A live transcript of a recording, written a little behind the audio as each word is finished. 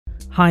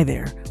Hi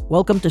there,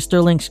 welcome to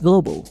Sterling's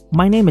Global.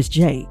 My name is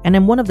Jay, and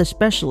I'm one of the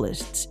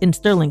specialists in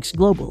Sterling's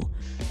Global,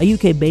 a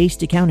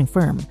UK-based accounting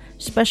firm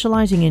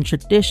specializing in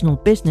traditional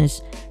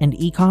business and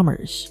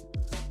e-commerce.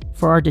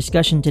 For our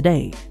discussion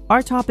today,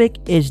 our topic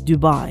is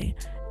Dubai,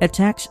 a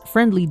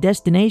tax-friendly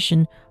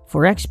destination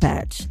for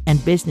expats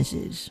and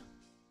businesses.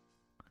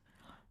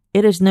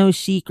 It is no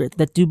secret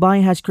that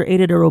Dubai has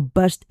created a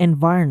robust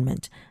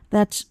environment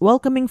that's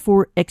welcoming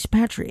for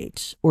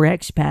expatriates or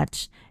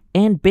expats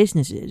and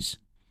businesses.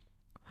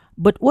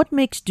 But what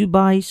makes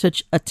Dubai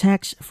such a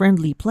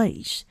tax-friendly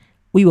place?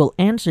 We will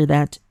answer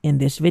that in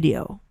this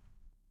video.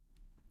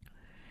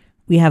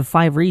 We have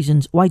 5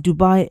 reasons why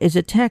Dubai is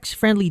a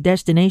tax-friendly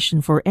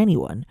destination for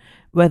anyone,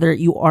 whether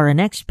you are an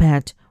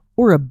expat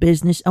or a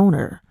business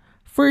owner.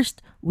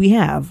 First, we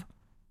have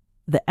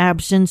the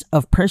absence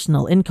of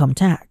personal income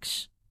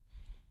tax.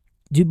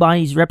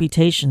 Dubai's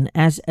reputation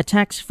as a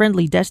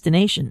tax-friendly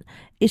destination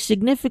is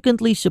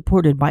significantly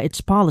supported by its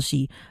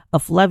policy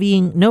of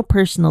levying no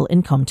personal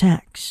income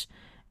tax.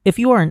 If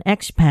you are an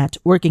expat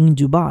working in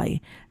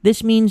Dubai,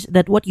 this means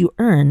that what you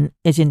earn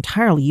is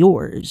entirely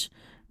yours.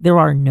 There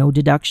are no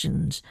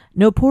deductions,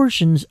 no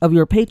portions of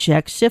your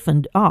paycheck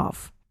siphoned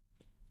off.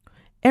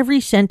 Every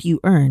cent you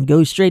earn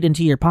goes straight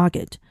into your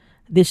pocket.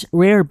 This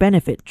rare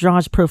benefit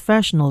draws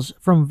professionals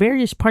from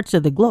various parts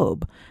of the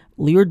globe,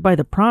 lured by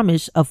the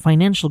promise of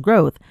financial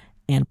growth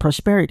and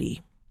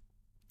prosperity.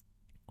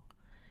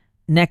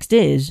 Next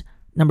is,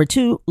 number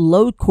 2,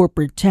 low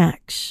corporate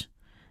tax.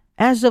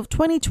 As of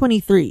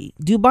 2023,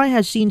 Dubai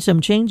has seen some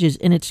changes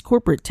in its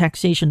corporate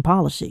taxation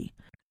policy.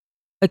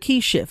 A key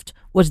shift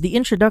was the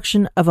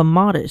introduction of a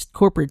modest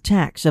corporate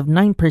tax of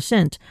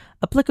 9%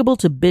 applicable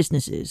to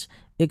businesses,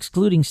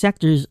 excluding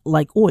sectors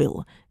like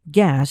oil,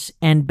 gas,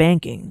 and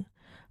banking.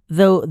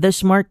 Though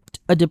this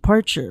marked a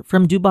departure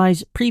from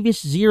Dubai's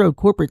previous zero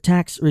corporate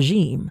tax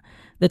regime,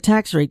 the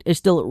tax rate is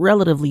still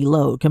relatively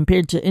low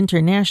compared to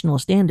international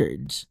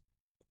standards.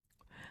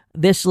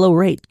 This low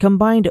rate,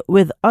 combined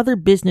with other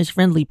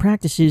business-friendly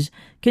practices,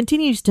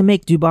 continues to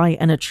make Dubai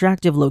an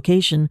attractive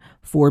location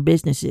for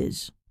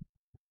businesses.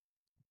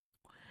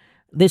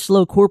 This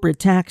low corporate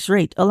tax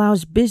rate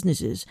allows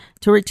businesses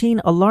to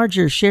retain a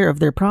larger share of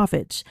their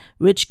profits,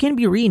 which can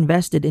be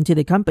reinvested into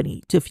the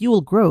company to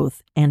fuel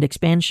growth and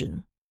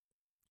expansion.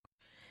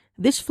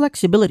 This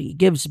flexibility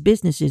gives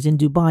businesses in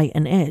Dubai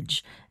an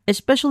edge,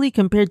 especially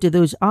compared to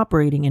those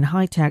operating in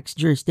high-tax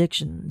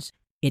jurisdictions.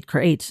 It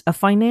creates a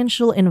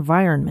financial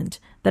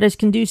environment that is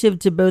conducive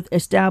to both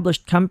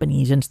established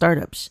companies and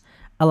startups,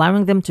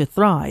 allowing them to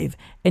thrive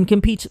and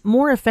compete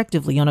more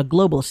effectively on a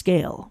global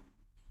scale.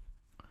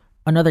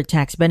 Another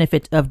tax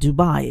benefit of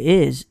Dubai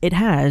is it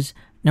has,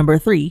 number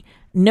 3,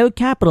 no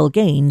capital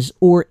gains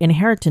or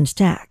inheritance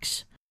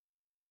tax.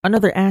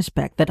 Another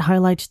aspect that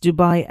highlights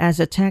Dubai as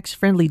a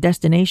tax-friendly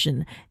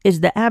destination is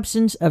the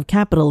absence of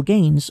capital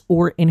gains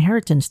or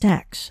inheritance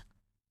tax.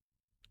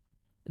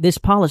 This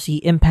policy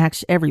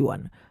impacts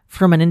everyone,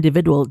 from an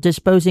individual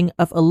disposing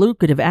of a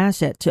lucrative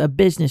asset to a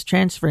business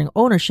transferring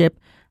ownership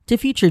to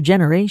future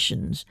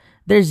generations.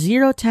 There's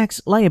zero tax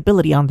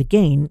liability on the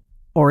gain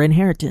or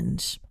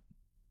inheritance.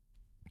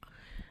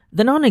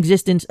 The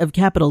non-existence of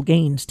capital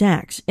gains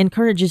tax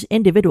encourages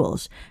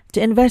individuals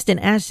to invest in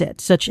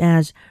assets such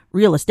as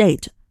real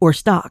estate or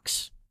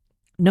stocks,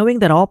 knowing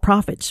that all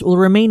profits will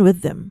remain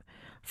with them.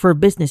 For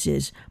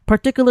businesses,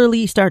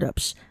 particularly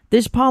startups,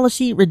 this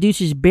policy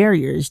reduces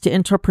barriers to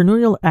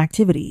entrepreneurial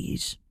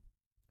activities.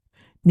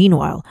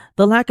 Meanwhile,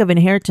 the lack of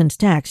inheritance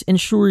tax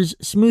ensures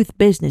smooth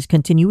business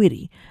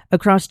continuity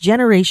across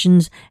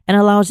generations and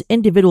allows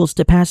individuals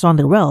to pass on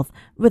their wealth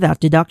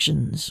without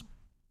deductions.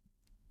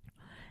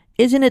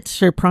 Isn't it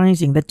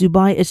surprising that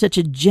Dubai is such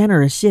a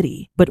generous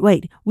city? But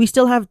wait, we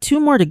still have 2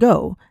 more to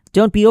go.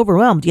 Don't be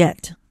overwhelmed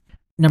yet.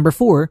 Number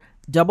 4,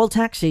 double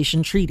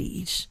taxation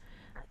treaties.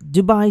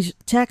 Dubai's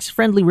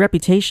tax-friendly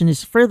reputation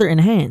is further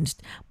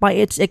enhanced by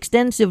its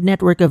extensive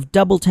network of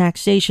double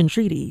taxation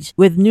treaties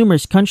with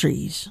numerous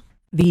countries.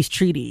 These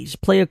treaties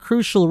play a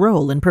crucial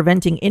role in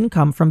preventing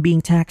income from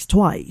being taxed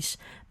twice,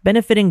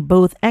 benefiting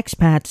both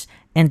expats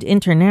and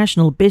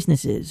international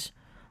businesses.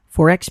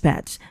 For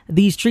expats,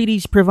 these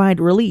treaties provide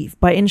relief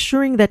by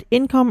ensuring that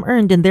income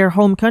earned in their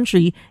home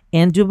country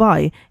and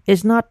Dubai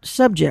is not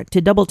subject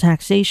to double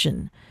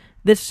taxation.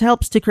 This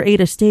helps to create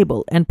a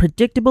stable and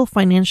predictable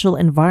financial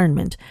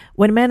environment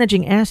when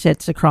managing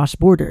assets across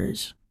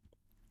borders.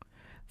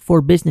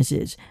 For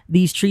businesses,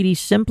 these treaties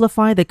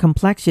simplify the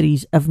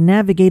complexities of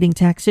navigating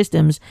tax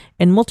systems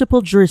in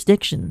multiple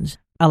jurisdictions,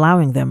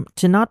 allowing them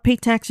to not pay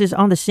taxes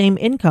on the same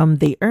income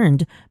they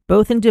earned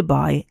both in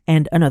Dubai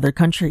and another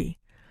country.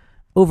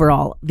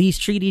 Overall, these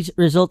treaties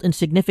result in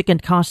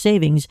significant cost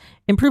savings,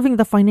 improving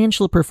the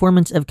financial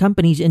performance of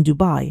companies in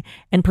Dubai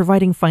and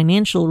providing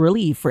financial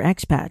relief for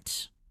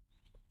expats.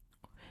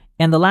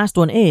 And the last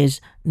one is,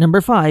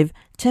 number 5,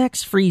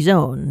 tax-free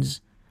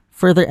zones.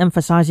 Further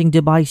emphasizing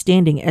Dubai's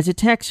standing as a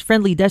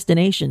tax-friendly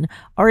destination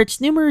are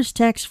its numerous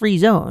tax-free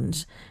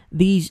zones.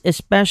 These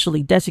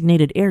especially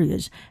designated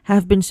areas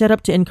have been set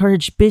up to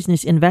encourage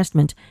business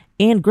investment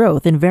and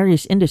growth in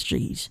various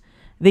industries.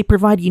 They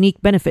provide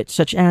unique benefits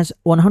such as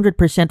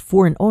 100%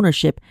 foreign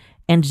ownership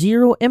and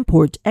zero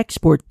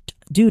import-export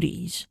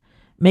duties,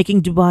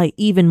 making Dubai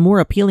even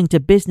more appealing to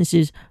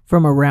businesses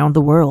from around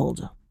the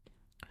world.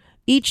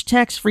 Each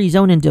tax-free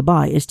zone in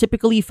Dubai is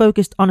typically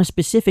focused on a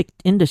specific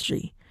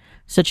industry,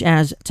 such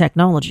as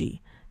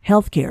technology,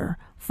 healthcare,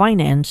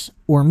 finance,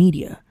 or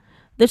media.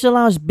 This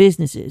allows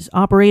businesses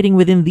operating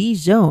within these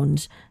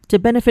zones to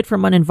benefit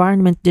from an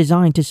environment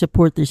designed to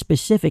support their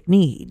specific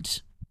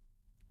needs.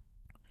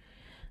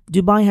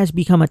 Dubai has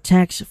become a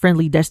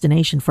tax-friendly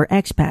destination for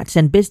expats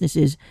and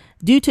businesses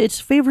due to its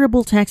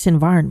favorable tax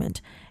environment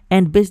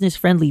and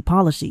business-friendly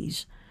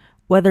policies.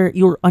 Whether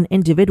you're an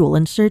individual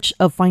in search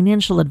of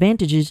financial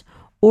advantages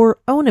or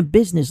own a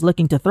business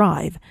looking to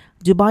thrive,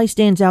 Dubai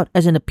stands out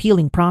as an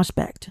appealing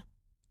prospect.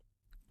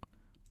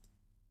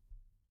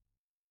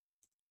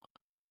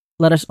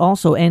 Let us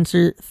also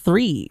answer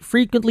 3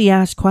 frequently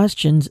asked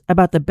questions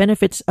about the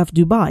benefits of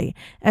Dubai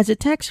as a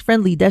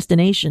tax-friendly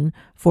destination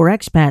for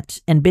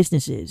expats and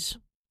businesses.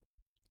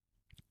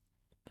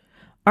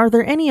 Are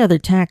there any other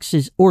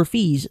taxes or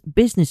fees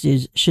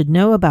businesses should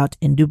know about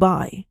in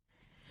Dubai?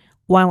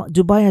 While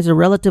Dubai has a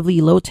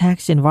relatively low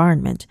tax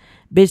environment,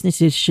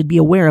 businesses should be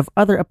aware of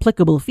other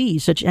applicable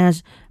fees such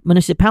as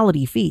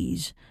municipality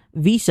fees,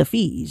 visa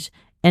fees,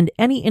 and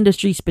any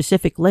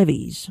industry-specific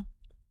levies.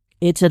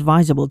 It's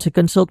advisable to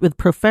consult with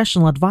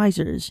professional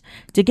advisors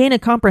to gain a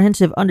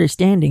comprehensive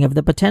understanding of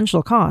the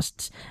potential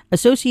costs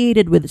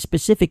associated with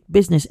specific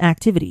business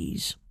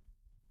activities.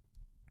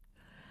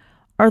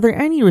 Are there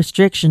any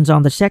restrictions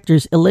on the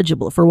sectors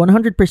eligible for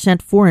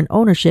 100% foreign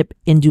ownership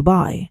in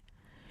Dubai?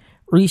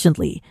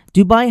 Recently,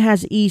 Dubai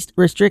has eased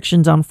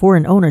restrictions on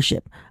foreign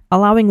ownership,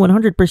 allowing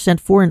 100%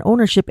 foreign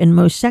ownership in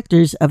most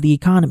sectors of the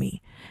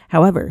economy.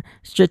 However,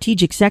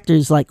 strategic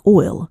sectors like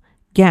oil,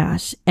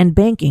 gas, and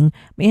banking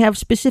may have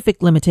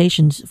specific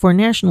limitations for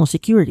national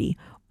security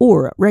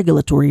or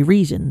regulatory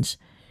reasons.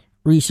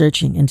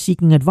 Researching and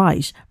seeking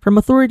advice from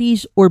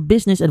authorities or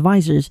business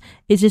advisors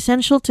is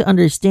essential to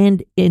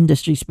understand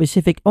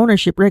industry-specific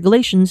ownership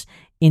regulations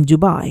in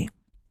Dubai.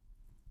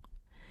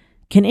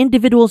 Can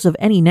individuals of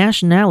any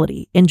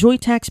nationality enjoy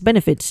tax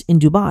benefits in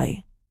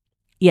Dubai?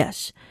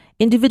 Yes,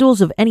 individuals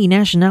of any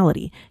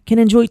nationality can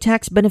enjoy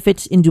tax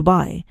benefits in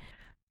Dubai.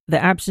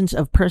 The absence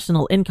of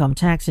personal income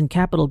tax and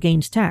capital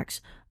gains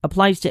tax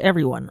applies to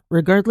everyone,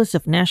 regardless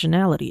of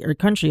nationality or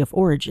country of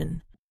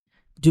origin.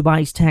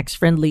 Dubai's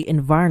tax-friendly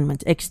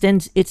environment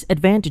extends its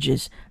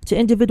advantages to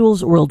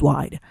individuals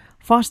worldwide,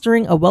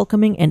 fostering a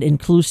welcoming and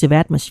inclusive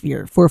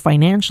atmosphere for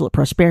financial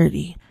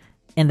prosperity.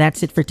 And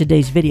that's it for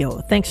today's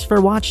video. Thanks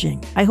for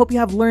watching. I hope you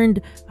have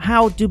learned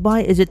how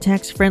Dubai is a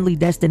tax-friendly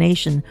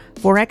destination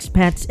for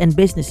expats and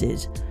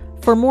businesses.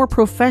 For more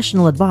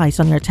professional advice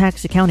on your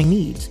tax accounting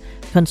needs,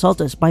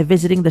 consult us by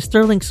visiting the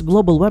Sterlinx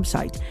Global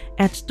website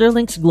at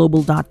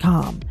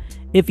sterlinxglobal.com.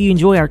 If you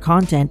enjoy our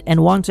content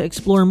and want to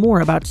explore more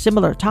about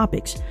similar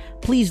topics,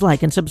 please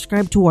like and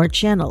subscribe to our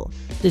channel.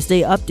 To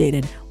stay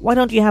updated, why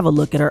don't you have a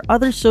look at our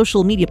other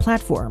social media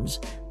platforms?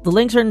 The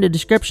links are in the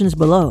descriptions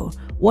below.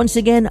 Once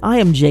again, I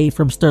am Jay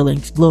from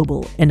Sterlinx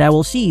Global, and I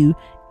will see you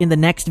in the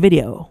next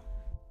video.